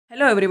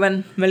Hello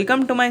everyone,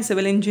 welcome to my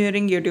civil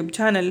engineering YouTube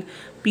channel.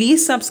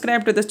 Please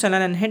subscribe to this channel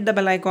and hit the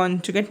bell icon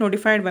to get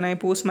notified when I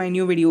post my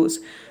new videos.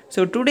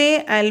 So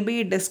today I'll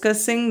be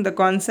discussing the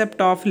concept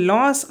of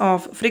laws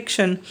of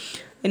friction.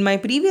 In my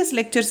previous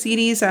lecture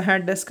series I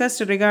had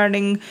discussed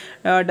regarding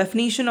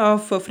definition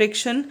of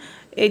friction,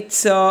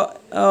 its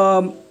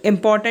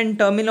important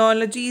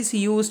terminologies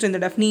used in the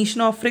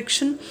definition of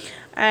friction,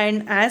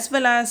 and as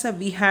well as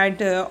we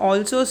had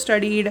also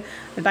studied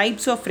the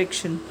types of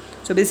friction.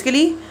 So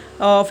basically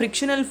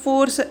frictional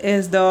force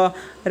is the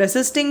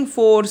resisting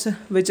force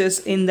which is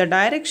in the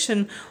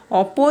direction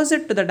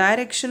opposite to the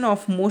direction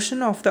of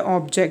motion of the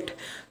object.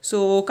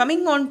 So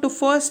coming on to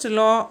first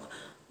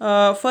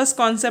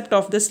concept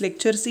of this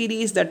lecture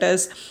series, that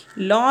is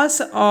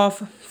laws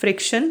of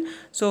friction.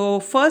 So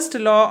first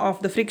law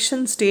of the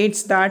friction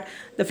states that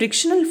the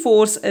frictional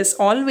force is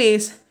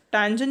always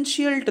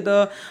tangential to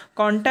the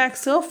contact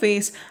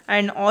surface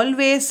and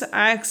always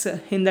acts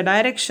in the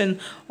direction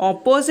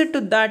opposite to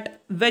that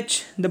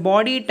which the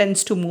body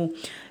tends to move.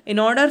 In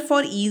order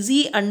for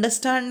easy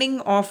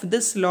understanding of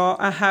this law,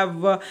 I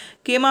have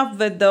came up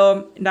with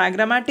the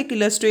diagrammatic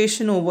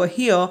illustration over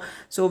here.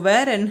 So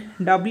wherein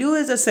W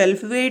is the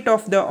self weight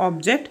of the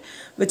object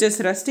which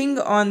is resting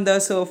on the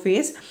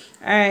surface,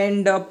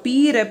 and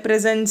P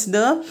represents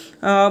the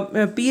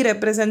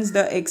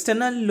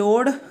external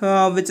load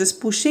which is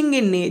pushing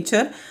in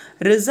nature,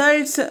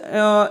 results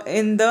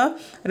in the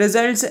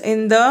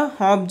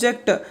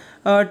object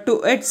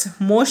to its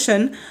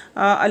motion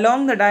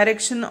along the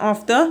direction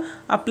of the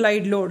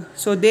applied load.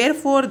 So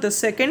therefore the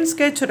second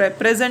sketch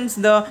represents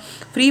the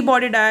free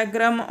body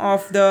diagram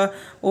of the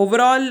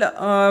overall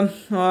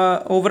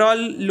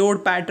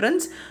load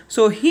patterns.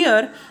 So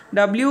here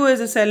W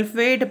is a self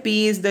weight,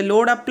 P is the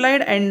load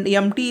applied, and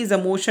MT is a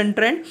motion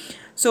trend.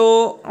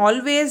 So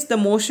always the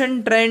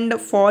motion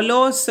trend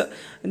follows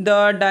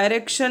the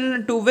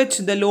direction to which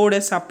the load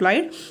is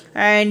applied,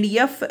 and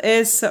F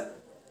is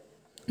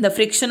the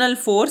frictional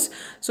force.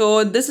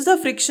 So this is a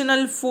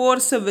frictional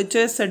force which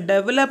is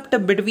developed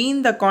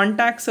between the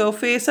contact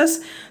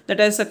surfaces. That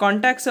is, the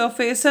contact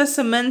surfaces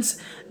means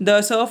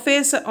the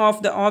surface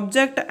of the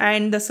object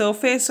and the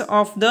surface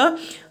of the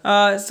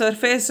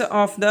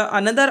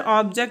another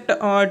object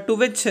to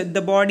which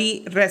the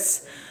body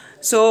rests.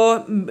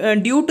 So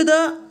due to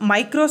the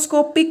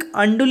microscopic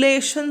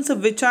undulations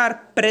which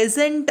are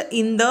present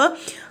in the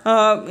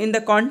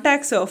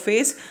contact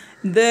surface,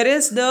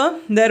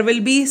 there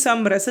will be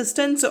some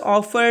resistance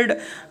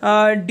offered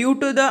due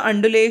to the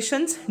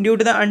undulations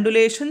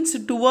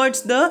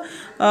towards the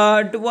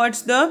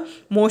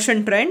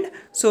motion trend.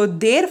 So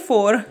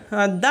therefore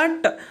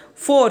that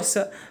force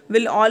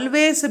will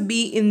always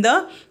be in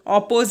the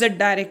opposite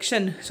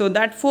direction. So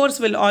that force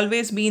will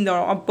always be in the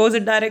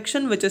opposite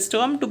direction, which is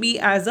termed to be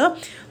as a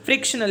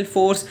frictional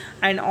force,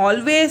 and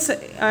always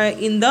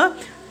in the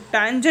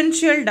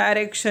tangential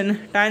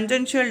direction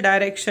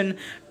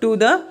to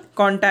the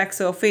contact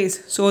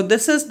surface. So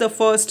this is the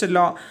first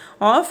law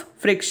of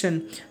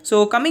friction.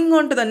 So coming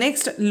on to the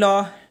next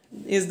law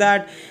is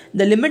that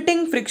the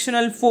limiting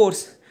frictional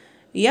force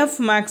F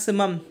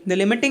maximum,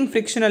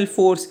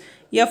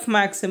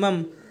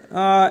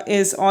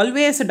 is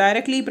always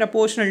directly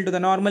proportional to the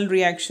normal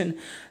reaction.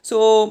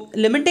 So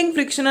limiting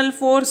frictional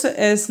force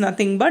is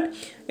nothing but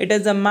it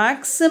is a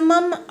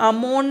maximum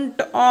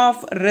amount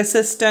of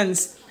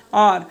resistance,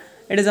 or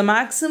it is a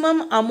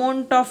maximum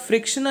amount of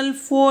frictional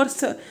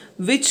force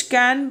which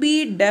can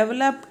be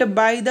developed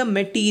by the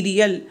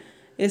material,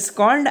 is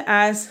called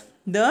as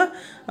the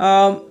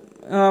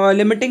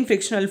limiting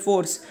frictional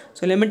force.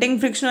 So limiting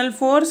frictional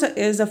force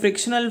is a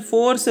frictional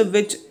force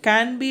which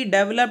can be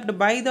developed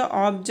by the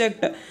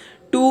object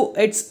to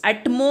its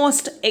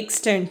utmost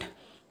extent,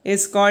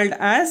 is called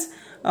as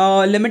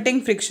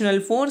limiting frictional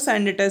force,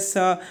 and it is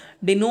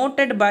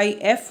denoted by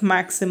F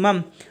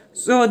maximum.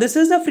 So this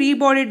is the free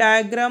body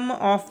diagram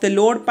of the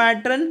load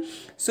pattern.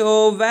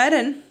 So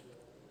wherein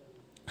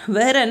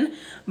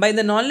by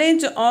the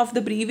knowledge of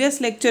the previous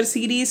lecture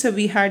series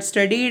we had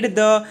studied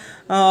the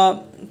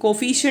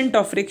coefficient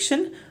of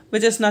friction,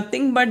 which is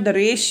nothing but the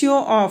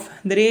ratio of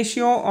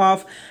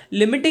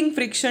limiting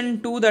friction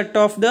to that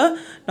of the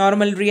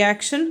normal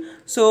reaction.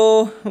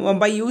 So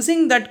by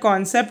using that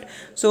concept,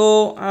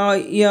 so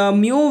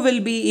mu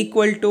will be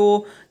equal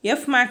to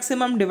F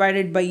maximum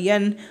divided by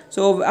N.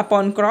 So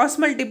upon cross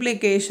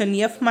multiplication,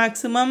 F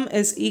maximum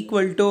is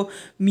equal to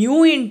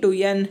mu into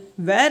N,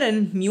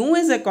 wherein mu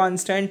is a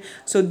constant.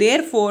 So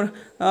therefore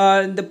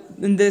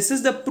this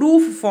is the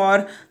proof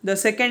for the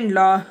second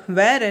law,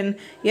 wherein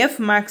F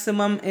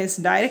maximum is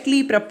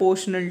directly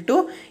proportional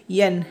to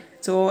N.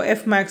 So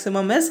F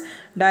maximum is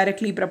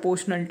directly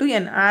proportional to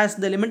N. As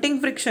the limiting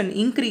friction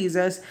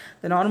increases,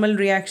 the normal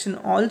reaction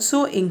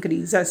also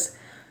increases.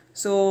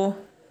 So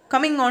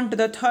coming on to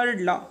the third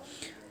law.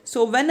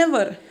 So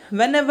whenever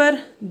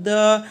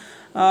the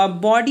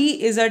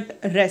body is at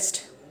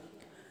rest,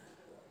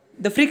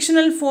 the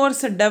frictional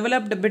force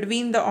developed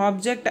between the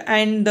object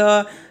and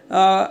the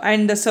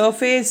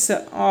surface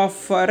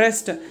of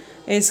rest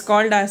is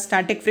called as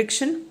static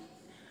friction.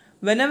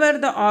 whenever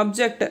the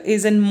object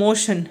is in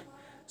motion,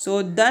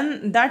 so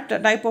then that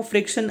type of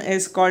friction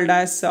is called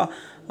as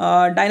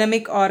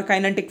dynamic or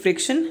kinetic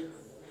friction.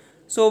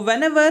 So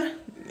whenever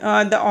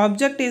the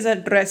object is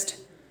at rest,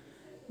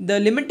 the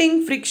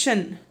limiting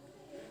friction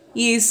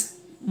is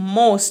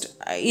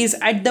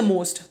at the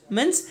most,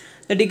 means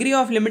the degree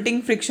of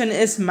limiting friction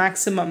is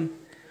maximum.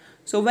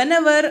 So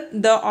whenever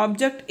the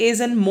object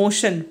is in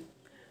motion,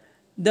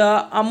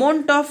 the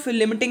amount of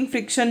limiting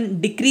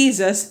friction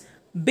decreases,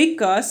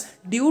 because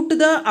due to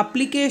the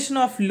application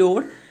of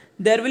load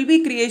there will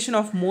be creation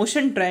of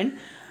motion trend,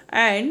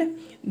 and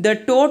the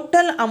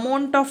total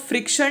amount of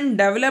friction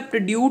developed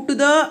due to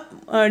the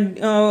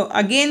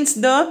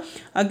against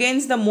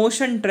the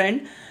motion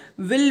trend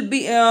will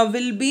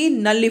be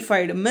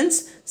nullified,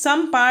 means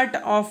some part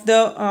of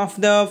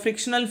the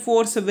frictional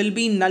force will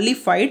be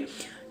nullified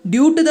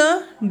due to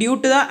the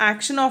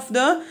action of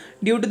the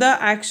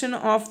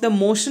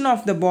motion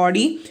of the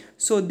body.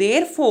 So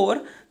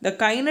therefore the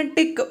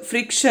kinetic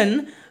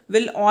friction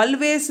will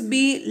always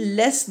be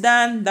less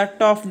than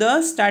that of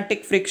the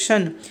static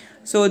friction.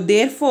 So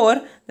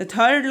therefore the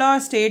third law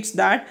states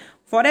that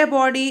for a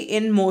body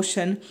in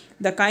motion,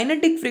 the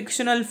kinetic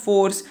frictional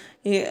force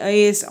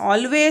is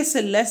always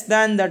less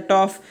than that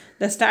of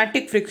the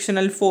static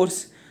frictional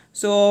force.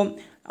 So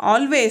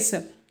always,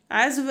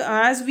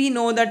 as we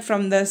know that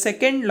from the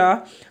second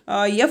law,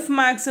 F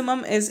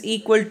maximum is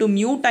equal to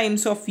mu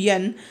times of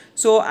N.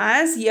 So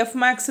as F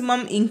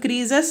maximum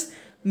increases,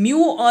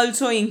 mu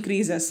also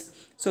increases.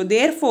 So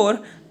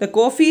therefore the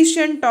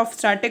coefficient of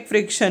static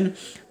friction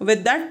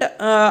with that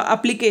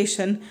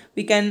application,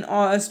 we can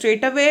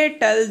straight away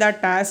tell that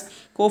as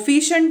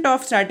coefficient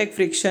of static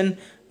friction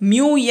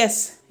mu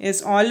s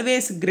is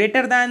always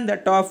greater than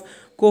that of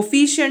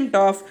coefficient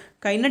of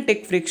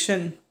kinetic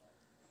friction.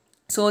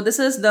 So this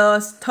is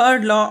the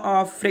third law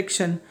of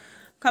friction.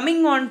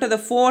 Coming on to the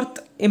fourth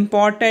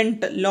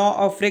important law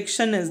of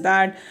friction is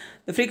that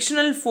the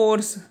frictional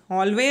force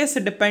always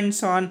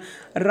depends on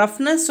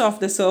roughness of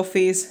the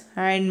surface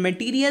and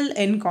material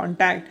in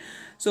contact.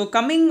 So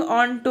coming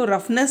on to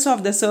roughness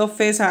of the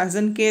surface, as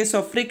in case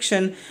of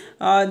friction,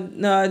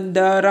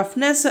 the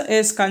roughness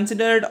is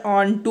considered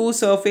on two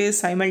surfaces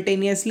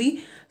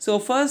simultaneously. So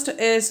first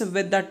is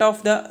with that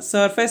of the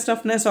surface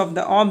roughness of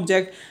the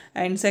object,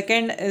 and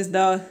second is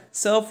the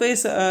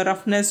surface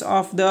roughness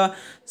of the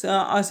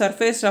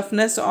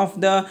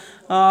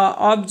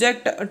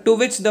object to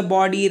which the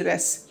body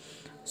rests.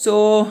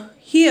 So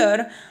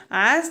here,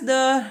 as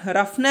the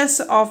roughness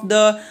of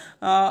the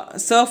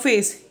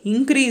surface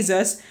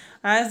increases,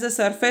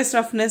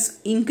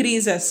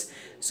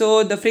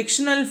 so the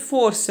frictional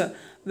force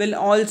will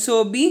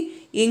also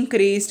be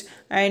increased,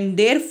 and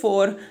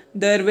therefore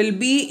there will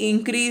be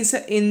increase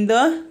in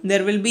the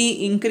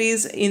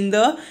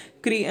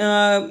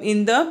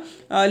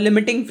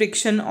limiting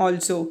friction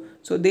also.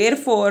 So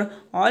therefore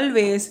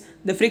always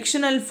the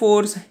frictional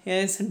force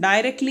is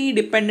directly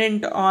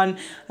dependent on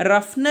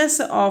roughness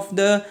of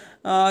the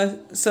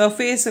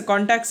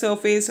contact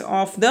surface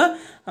of the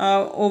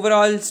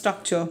overall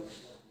structure.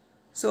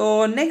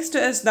 So next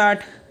is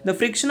that the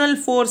frictional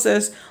force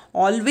is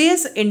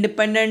always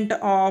independent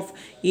of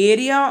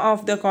area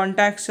of the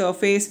contact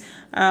surface,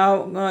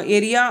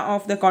 area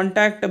of the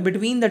contact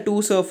between the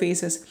two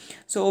surfaces.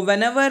 So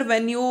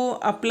when you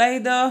apply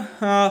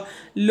the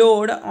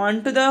load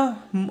onto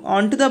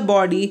the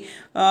body,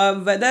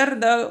 whether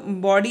the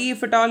body,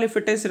 if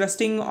it is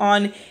resting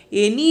on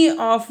any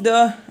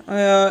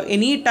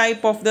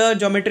type of the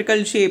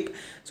geometrical shape,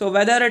 so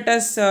whether it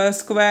is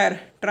square,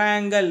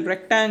 triangle,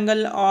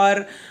 rectangle,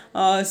 or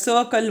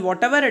circle,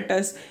 whatever it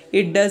is,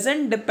 it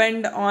doesn't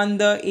depend on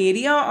the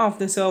area of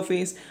the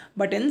surface,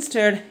 but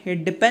instead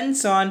it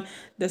depends on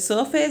the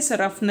surface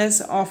roughness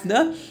of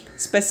the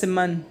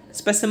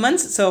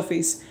specimen's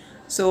surface.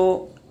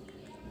 So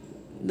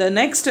the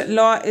next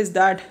law is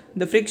that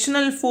the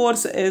frictional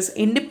force is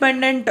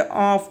independent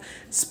of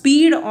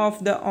speed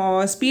of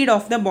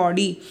the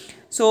body.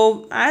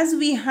 So as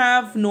we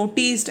have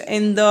noticed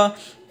in the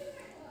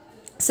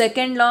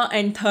second law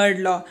and third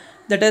law,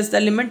 that is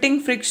the limiting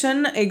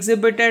friction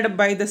exhibited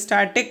by the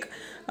static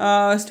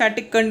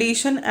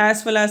condition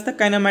as well as the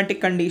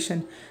kinematic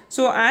condition.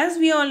 So as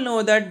we all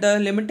know that the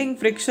limiting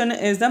friction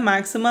is the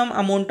maximum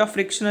amount of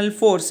frictional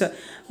force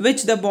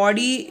which the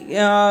body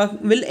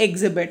will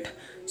exhibit.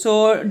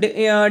 So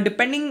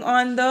depending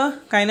on the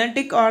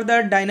kinetic or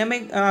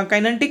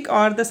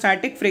the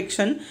static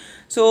friction,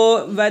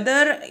 so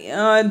whether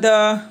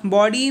the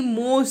body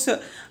moves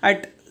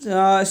at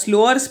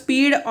slower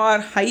speed or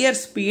higher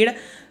speed,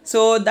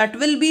 so that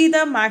will be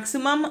the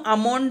maximum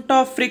amount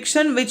of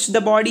friction which the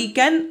body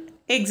can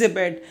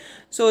exhibit.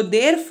 So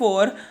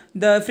therefore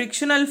the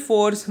frictional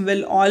force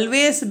will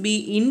always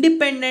be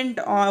independent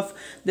of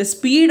the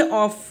speed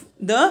of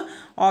the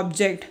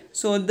object.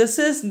 So this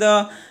is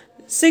the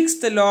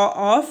sixth law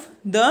of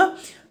the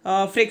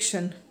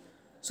friction.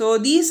 So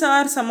these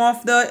are some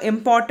of the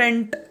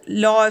important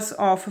laws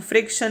of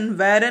friction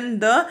wherein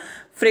the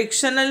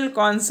frictional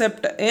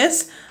concept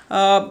is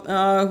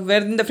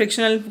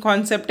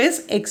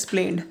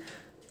explained.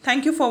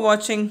 Thank you for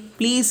watching.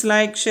 Please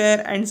like,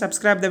 share and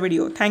subscribe the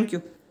video. Thank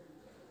you.